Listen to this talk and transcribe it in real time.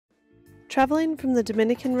Traveling from the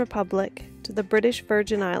Dominican Republic to the British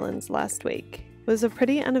Virgin Islands last week was a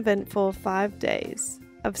pretty uneventful 5 days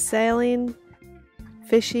of sailing,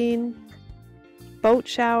 fishing, boat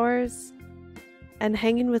showers, and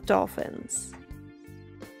hanging with dolphins.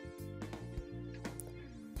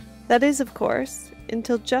 That is, of course,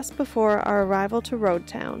 until just before our arrival to Road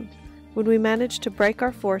Town, when we managed to break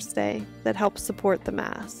our forestay that helps support the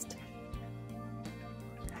mast.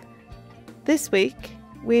 This week,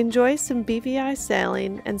 we enjoy some BVI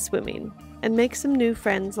sailing and swimming, and make some new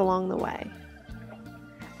friends along the way.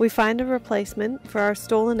 We find a replacement for our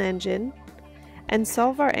stolen engine, and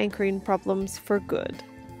solve our anchoring problems for good.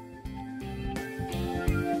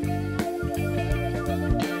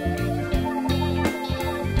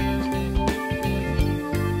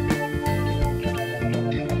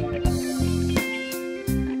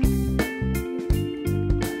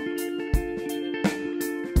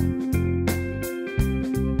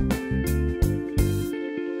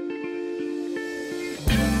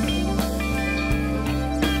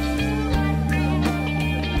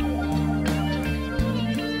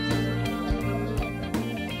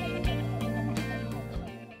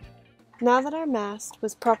 Now that our mast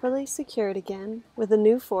was properly secured again with a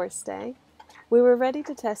new forestay, we were ready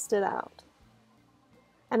to test it out.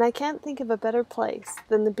 And I can't think of a better place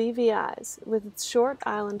than the BVI's with its short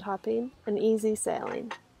island hopping and easy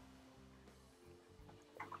sailing.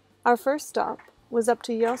 Our first stop was up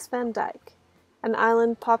to Jost Van Dyke, an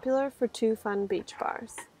island popular for 2 fun beach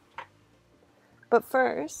bars. But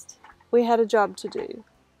first, we had a job to do.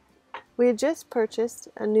 We had just purchased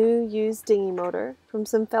a new used dinghy motor from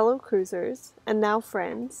some fellow cruisers, and now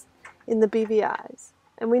friends, in the BVI's,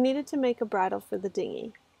 and we needed to make a bridle for the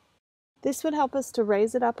dinghy. This would help us to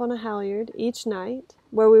raise it up on a halyard each night,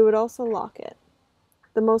 where we would also lock it.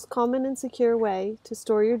 The most common and secure way to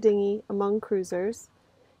store your dinghy among cruisers,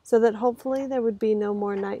 so that hopefully there would be no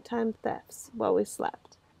more nighttime thefts while we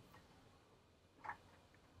slept.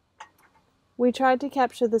 We tried to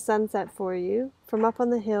capture the sunset for you from up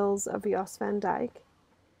on the hills of Jost Van Dyke,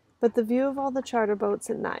 but the view of all the charter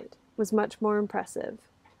boats at night was much more impressive,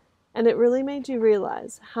 and it really made you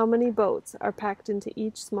realize how many boats are packed into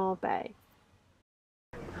each small bay.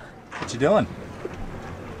 What you doing?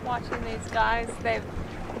 Watching these guys.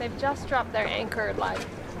 They've just dropped their anchor, like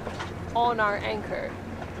on our anchor,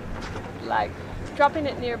 like dropping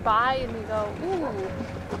it nearby, and you go, ooh,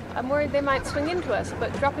 I'm worried they might swing into us,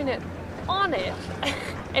 but dropping it on it,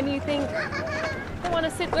 and you think, they want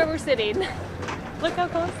to sit where we're sitting. Look how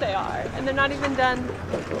close they are, and they're not even done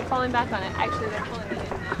falling back on it. Actually, they're pulling it in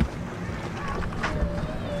now.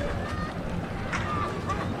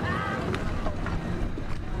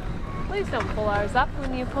 Please don't pull ours up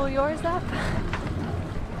when you pull yours up.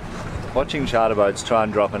 Watching charter boats try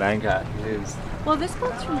and drop an anchor is... Well, this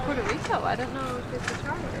boat's from Puerto Rico. I don't know if it's a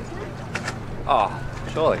charter, isn't it? Oh,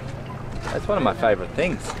 surely. That's one of my favourite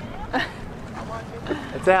things.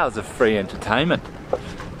 It's hours of free entertainment.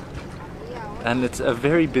 And it's a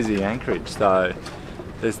very busy anchorage, so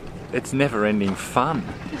it's never-ending fun.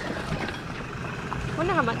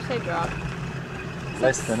 Wonder how much they drop.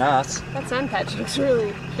 Less than us. That sand patch looks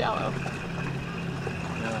really shallow.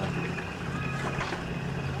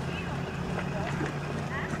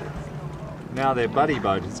 Now their buddy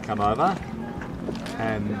boat has come over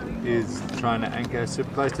and is trying to anchor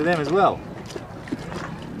super close to them as well.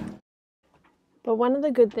 But one of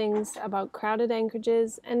the good things about crowded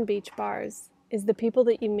anchorages and beach bars is the people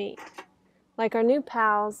that you meet, like our new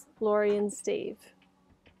pals, Lori and Steve,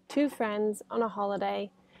 2 friends on a holiday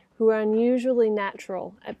who are unusually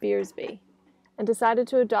natural at Beersby and decided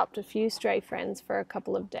to adopt a few stray friends for a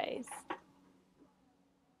couple of days.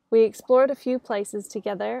 We explored a few places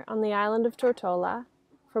together on the island of Tortola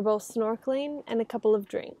for both snorkeling and a couple of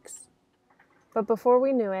drinks. But before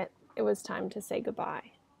we knew it, it was time to say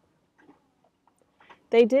goodbye.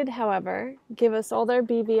 They did, however, give us all their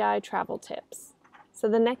BVI travel tips, so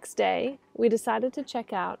the next day we decided to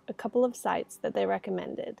check out a couple of sites that they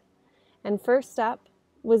recommended, and first up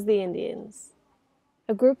was the Indians,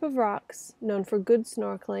 a group of rocks known for good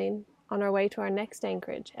snorkeling on our way to our next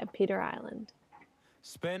anchorage at Peter Island.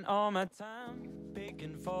 Spent all my time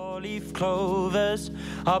picking 4-leaf clovers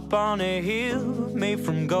up on a hill made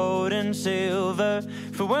from gold and silver.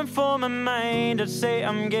 If it weren't for my mind, I'd say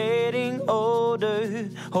I'm getting older.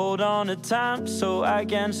 Hold on to time so I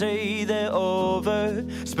can say they're over.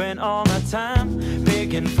 Spent all my time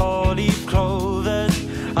picking 4-leaf clovers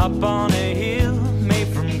up on a hill made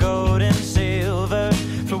from gold and silver.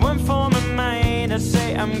 If it weren't for my mind, I'd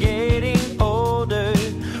say I'm getting older.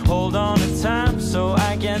 Hold on to time so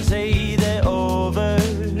I can say they're over.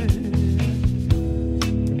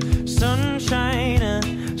 Sun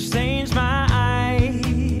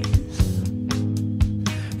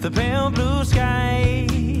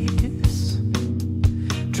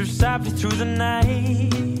softly through the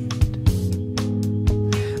night,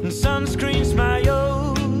 and sunscreen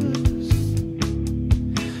smiles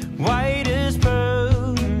white as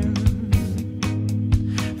pearl,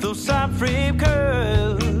 those soft rib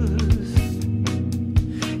curls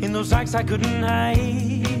in those hikes I couldn't hide.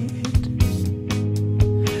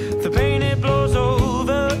 The pain it blows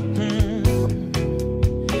over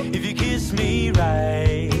if you kiss me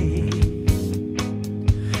right.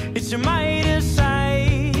 It's your Midas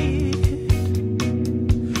sight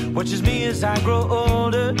watches me as I grow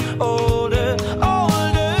older, older,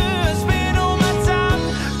 older. Spend all my time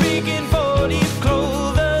picking 4-leaf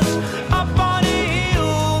clovers up on a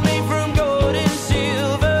hill made from gold and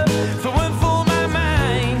silver. For one for my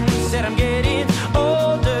mind said I'm getting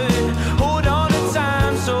older. Hold on to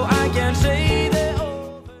time so I can say they're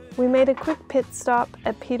over. We made a quick pit stop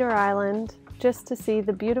at Peter Island just to see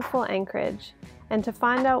the beautiful anchorage and to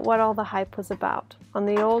find out what all the hype was about on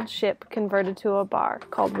the old ship converted to a bar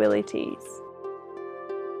called Willie T's.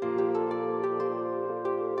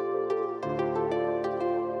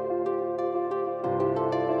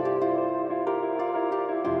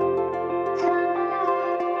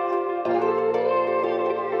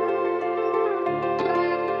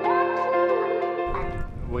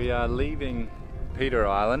 We are leaving Peter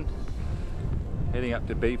Island, heading up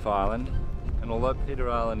to Beef Island, and although Peter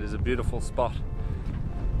Island is a beautiful spot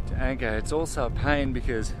to anchor, it's also a pain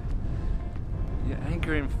because you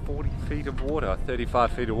anchor in 40 feet of water,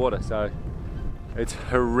 35 feet of water, so it's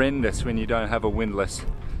horrendous when you don't have a windlass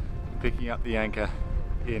picking up the anchor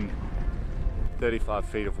in 35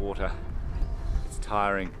 feet of water. It's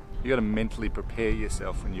tiring. You got to mentally prepare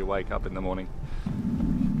yourself when you wake up in the morning.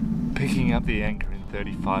 Picking up the anchor in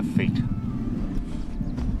 35 feet.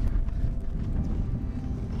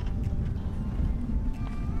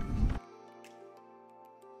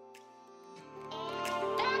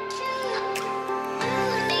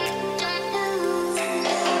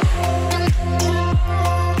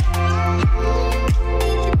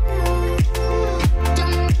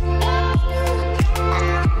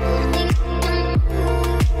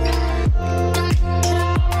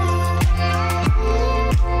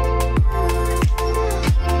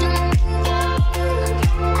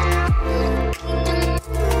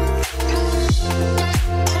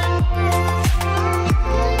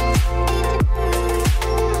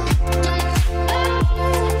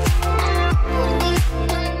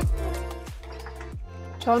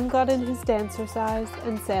 John got in his dancer size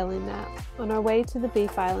and sailing net on our way to the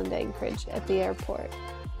Beef Island anchorage at the airport,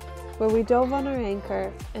 where we dove on our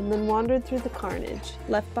anchor and then wandered through the carnage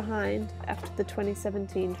left behind after the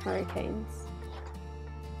 2017 hurricanes.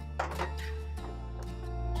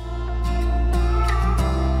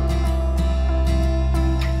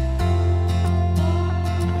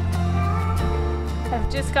 I've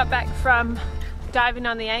just got back from diving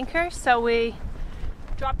on the anchor, so we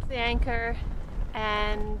dropped the anchor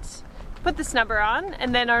and put the snubber on,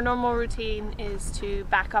 and then our normal routine is to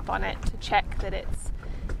back up on it to check that it's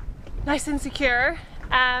nice and secure.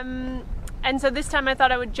 And so this time I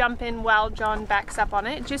thought I would jump in while John backs up on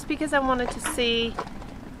it, just because I wanted to see,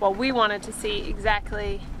 well, we wanted to see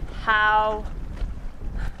exactly how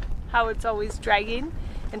it's always dragging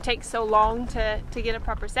and takes so long to get a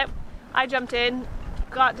proper set. I jumped in,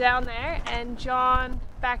 got down there, and John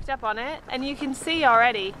backed up on it, and you can see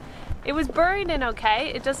already it was buried in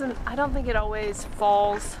okay. It doesn't, I don't think it always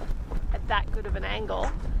falls at that good of an angle.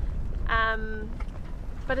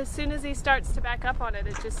 But as soon as he starts to back up on it,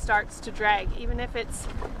 it just starts to drag, even if it's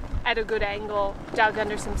at a good angle, dug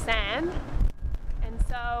under some sand. And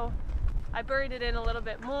so I buried it in a little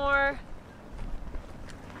bit more.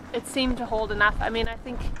 It seemed to hold enough. I mean, I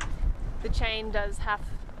think the chain does half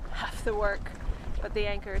the work, but the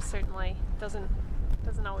anchor certainly doesn't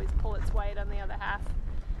always pull its weight on the other half.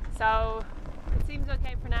 So it seems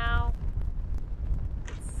okay for now.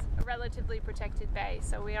 It's a relatively protected bay,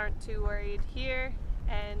 so we aren't too worried here.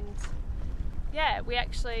 And yeah,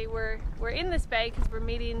 we're in this bay because we're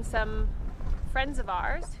meeting some friends of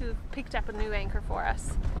ours who've picked up a new anchor for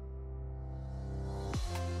us.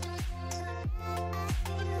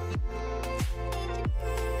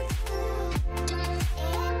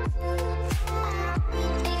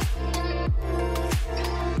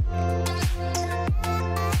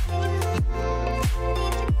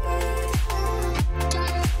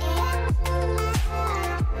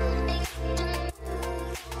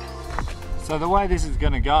 So the way this is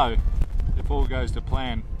going to go, if all goes to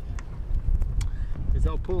plan, is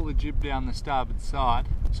I'll pull the jib down the starboard side,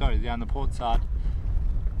 down the port side,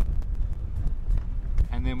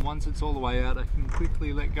 and then once it's all the way out, I can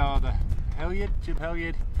quickly let go of the halyard, jib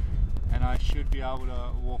halyard, and I should be able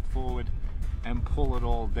to walk forward and pull it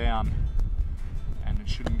all down, and it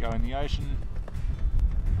shouldn't go in the ocean,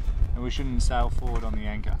 and we shouldn't sail forward on the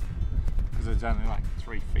anchor because it's only like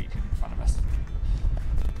 3 feet in front of us.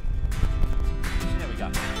 There we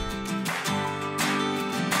go.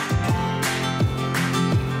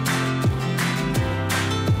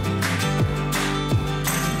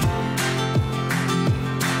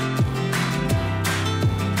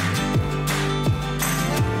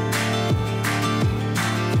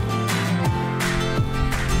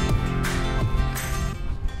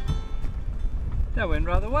 That went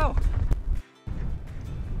rather well.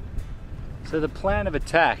 So the plan of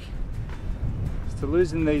attack is to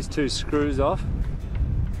loosen these 2 screws off,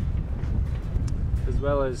 as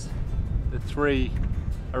well as the 3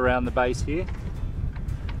 around the base here,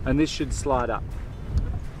 and this should slide up.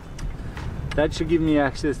 That should give me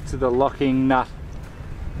access to the locking nut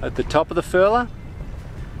at the top of the furler.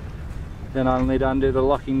 Then I'll need to undo the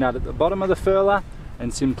locking nut at the bottom of the furler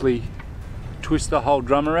and simply twist the whole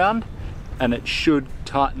drum around, and it should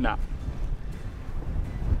tighten up.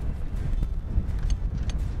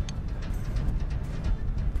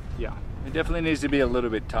 Yeah, it definitely needs to be a little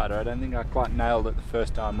bit tighter. I don't think I quite nailed it the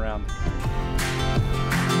first time round.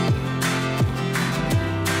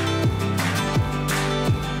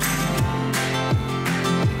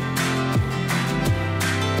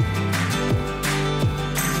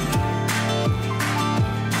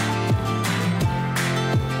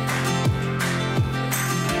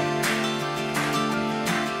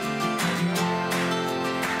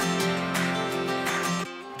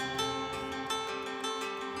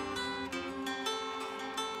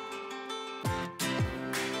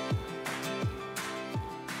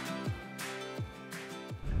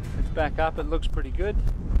 Back up, it looks pretty good.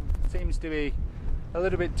 Seems to be a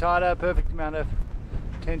little bit tighter, perfect amount of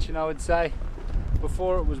tension, I would say.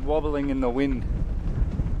 Before it was wobbling in the wind,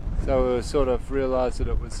 so we sort of realized that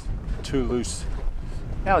it was too loose.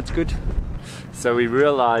 Now it's good. So we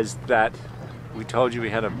realized that we told you we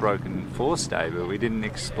had a broken forestay, but we didn't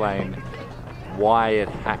explain why it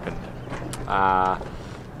happened.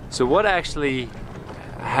 So what actually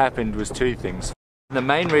happened was 2 things. The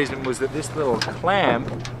main reason was that this little clamp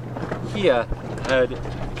here had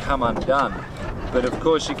come undone, but of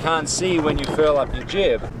course you can't see when you furl up your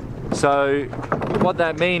jib. So what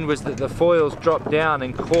that meant was that the foils dropped down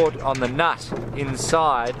and caught on the nut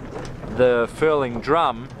inside the furling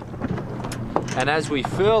drum, and as we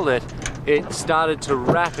furled it, it started to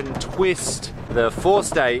wrap and twist the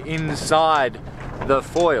forestay inside the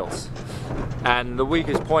foils, and the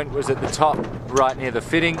weakest point was at the top right near the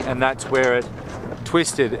fitting, and that's where it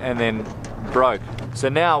twisted and then broke. So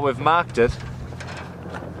now we've marked it,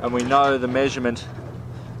 and we know the measurement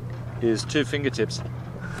is 2 fingertips,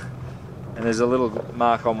 and there's a little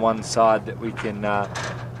mark on one side that we can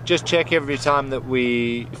just check every time that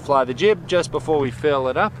we fly the jib. Just before we furl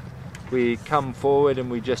it up, we come forward and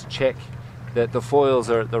we just check that the foils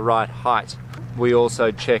are at the right height. We also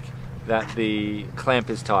check that the clamp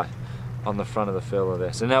is tight on the front of the furler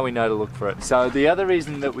there, so now we know to look for it. So the other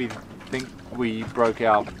reason that we think we broke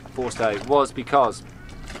our forestay was because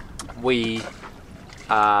we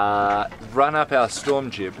run up our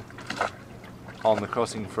storm jib on the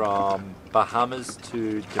crossing from Bahamas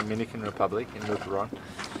to Dominican Republic in Luperon,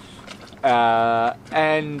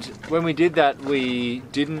 and when we did that, we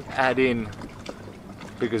didn't add in,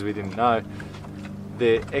 because we didn't know,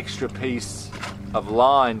 the extra piece of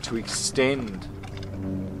line to extend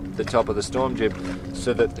the top of the storm jib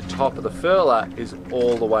so that the top of the furler is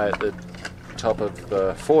all the way at the top of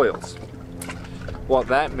the foils. What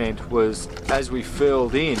that meant was, as we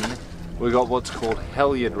furled in, we got what's called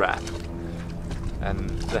halyard wrap, and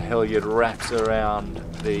the halyard wraps around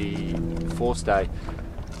the forestay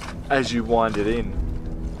as you wind it in,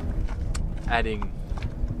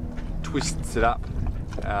 twists it up,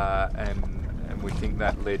 and we think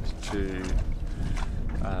that led to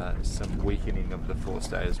some weakening of the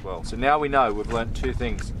forestay as well. So now we know, we've learnt 2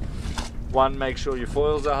 things. 1, make sure your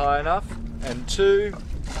foils are high enough, and 2,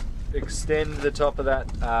 extend the top of that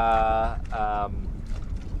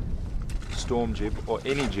storm jib, or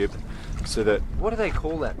any jib, so that, what do they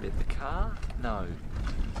call that bit? The car? No.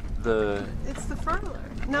 It's the furler.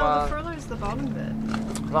 No, well, the furler is the bottom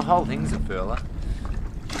bit. The whole thing's a furler.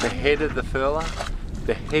 The head of the furler,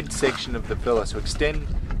 the head section of the furler. So extend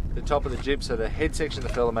the top of the jib so the head section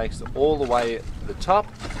of the furler makes it all the way at the top,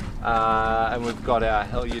 and we've got our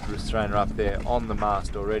halyard restrainer up there on the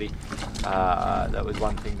mast already. That was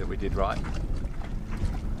one thing that we did right,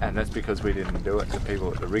 and that's because we didn't do it. The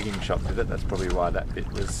people at the rigging shop did it. That's probably why that bit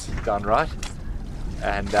was done right,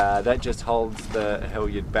 and that just holds the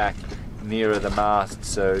halyard back nearer the mast,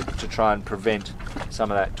 so to try and prevent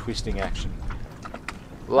some of that twisting action.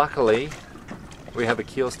 Luckily, we have a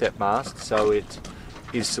keel step mast, so it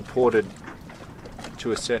is supported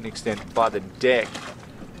to a certain extent by the deck,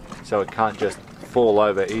 so it can't just fall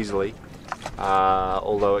over easily,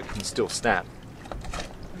 although it can still snap.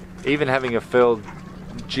 Even having a furled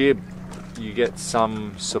jib, you get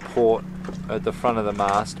some support at the front of the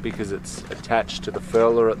mast because it's attached to the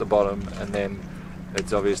furler at the bottom, and then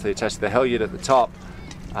it's obviously attached to the halyard at the top,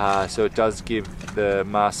 so it does give the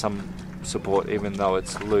mast some support even though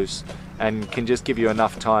it's loose, and can just give you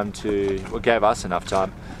enough time to, or gave us enough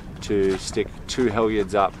time to stick 2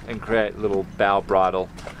 halyards up and create a little bow bridle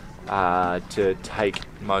to take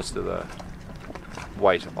most of the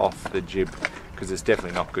weight off the jib, because it's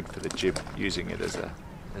definitely not good for the jib using it as a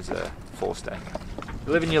forestay.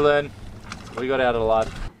 You live and you learn. We got out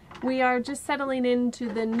alive. We are just settling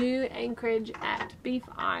into the new anchorage at Beef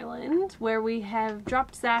Island, where we have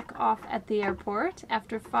dropped Zach off at the airport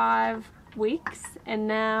after 5 weeks, and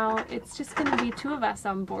now it's just going to be 2 of us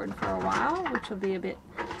on board for a while, which will be a bit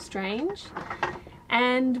strange.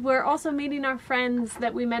 And we're also meeting our friends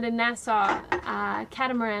that we met in Nassau, a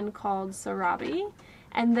catamaran called Sarabi,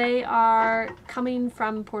 and they are coming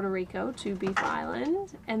from Puerto Rico to Beef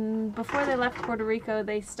Island, and before they left Puerto Rico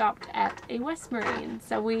they stopped at a West Marine,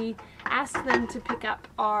 so we asked them to pick up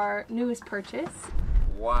our newest purchase.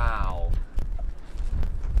 Wow!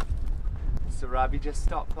 Sarabi just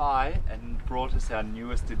stopped by and brought us our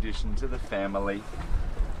newest addition to the family.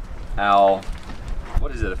 Our,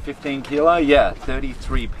 what is it, a 15 kilo? Yeah,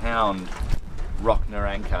 33 pound Rockner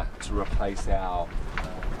anchor to replace our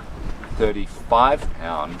 35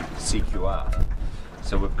 pound CQR.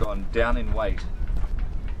 So we've gone down in weight,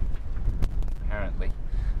 apparently,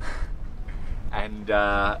 and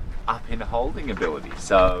up in holding ability.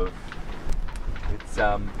 So it's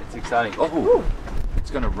exciting. Oh,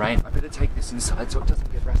 it's going to rain. I better take this inside so it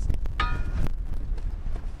doesn't get rusty.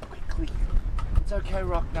 Quickly. It's okay,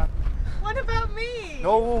 Rockner. What about me?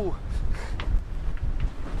 No.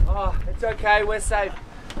 Oh, it's okay. We're safe.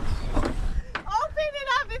 Open it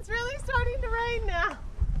up. It's really starting to rain now.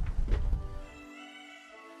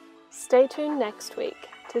 Stay tuned next week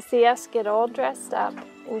to see us get all dressed up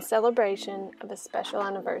in celebration of a special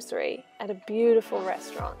anniversary at a beautiful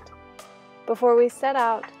restaurant, before we set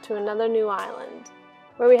out to another new island,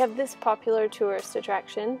 where we have this popular tourist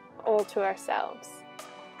attraction all to ourselves.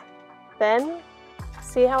 Then,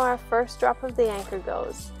 see how our first drop of the anchor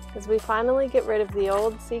goes as we finally get rid of the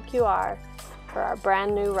old CQR for our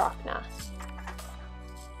brand new Rockna.